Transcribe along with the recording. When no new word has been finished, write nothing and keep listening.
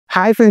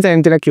Hi friends,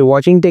 I'm Tilak. You're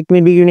watching Tech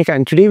May Be Unique,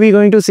 and today we're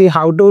going to see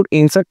how to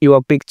insert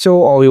your picture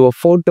or your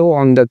photo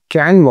on the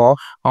Canva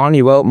on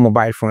your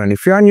mobile phone. And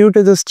if you are new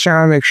to this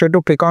channel, make sure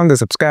to click on the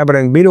subscribe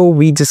button below.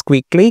 We just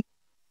quickly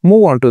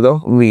move on to the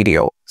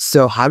video.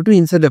 So how to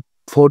insert a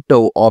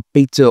photo or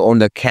picture on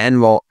the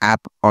Canva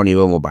app on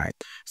your mobile.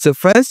 So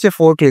first of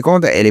all, click on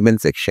the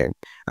element section,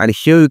 and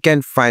here you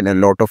can find a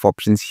lot of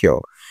options here.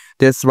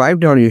 Just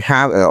swipe down, you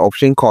have an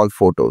option called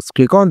photos.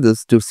 Click on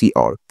this to see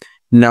all.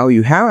 Now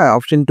you have an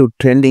option to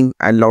trending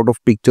and lot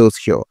of pictures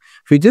here.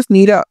 If you just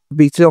need a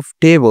picture of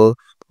table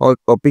or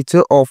a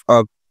picture of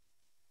a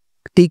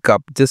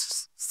teacup,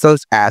 just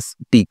search as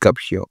teacup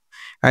here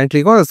and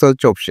click on the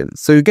search option.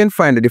 So you can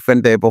find a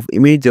different type of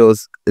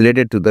images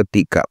related to the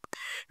teacup.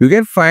 You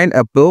can find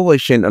a pro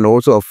version and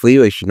also a free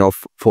version of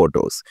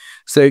photos.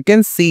 So you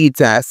can see it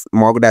as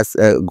marked as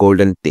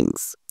golden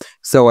things.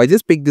 So I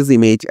just pick this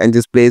image and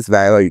just place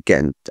wherever you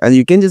can. And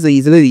you can just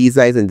easily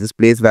resize and just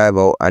place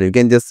wherever, and you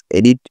can just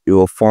edit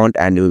your font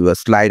and your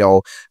slide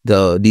or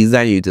the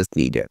design you just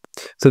needed.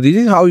 So this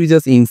is how you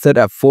just insert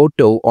a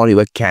photo on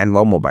your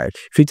Canva mobile.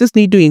 If you just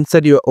need to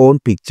insert your own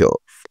picture,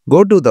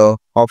 go to the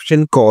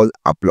option called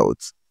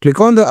uploads.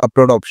 Click on the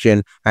upload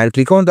option and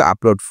click on the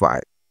upload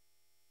file.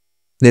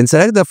 Then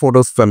select the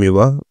photos from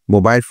your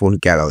mobile phone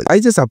gallery. I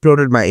just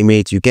uploaded my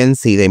image. You can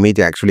see the image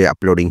actually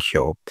uploading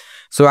here.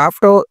 So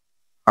after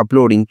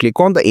uploading, click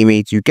on the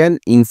image. You can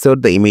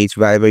insert the image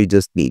wherever you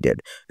just needed.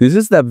 This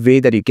is the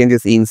way that you can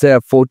just insert a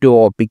photo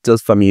or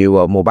pictures from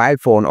your mobile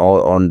phone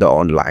or on the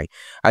online.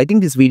 I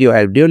think this video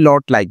helped you a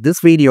lot. Like this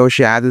video,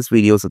 share this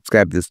video,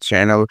 subscribe this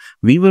channel.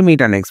 We will meet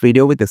our next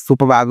video with a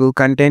super valuable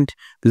content.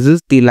 This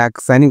is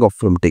Tilak signing off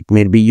from Tech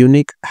May Be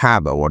Unique.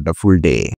 Have a wonderful day.